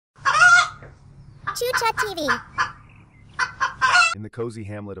Chucha TV. In the cozy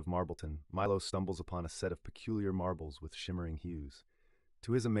hamlet of Marbleton, Milo stumbles upon a set of peculiar marbles with shimmering hues.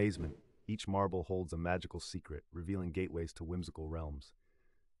 To his amazement, each marble holds a magical secret, revealing gateways to whimsical realms.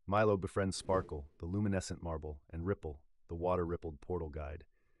 Milo befriends Sparkle, the luminescent marble, and Ripple, the water-rippled portal guide.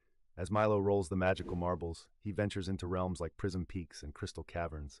 As Milo rolls the magical marbles, he ventures into realms like Prism Peaks and Crystal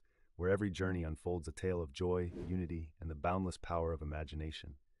Caverns, where every journey unfolds a tale of joy, unity, and the boundless power of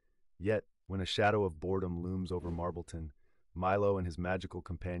imagination. Yet, when a shadow of boredom looms over Marbleton, Milo and his magical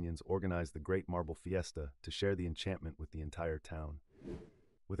companions organize the Great Marble Fiesta to share the enchantment with the entire town.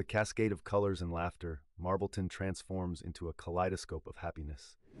 With a cascade of colors and laughter, Marbleton transforms into a kaleidoscope of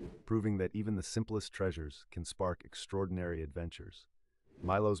happiness, proving that even the simplest treasures can spark extraordinary adventures.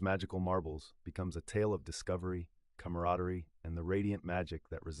 Milo's Magical Marbles becomes a tale of discovery, camaraderie, and the radiant magic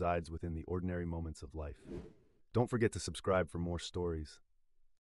that resides within the ordinary moments of life. Don't forget to subscribe for more stories.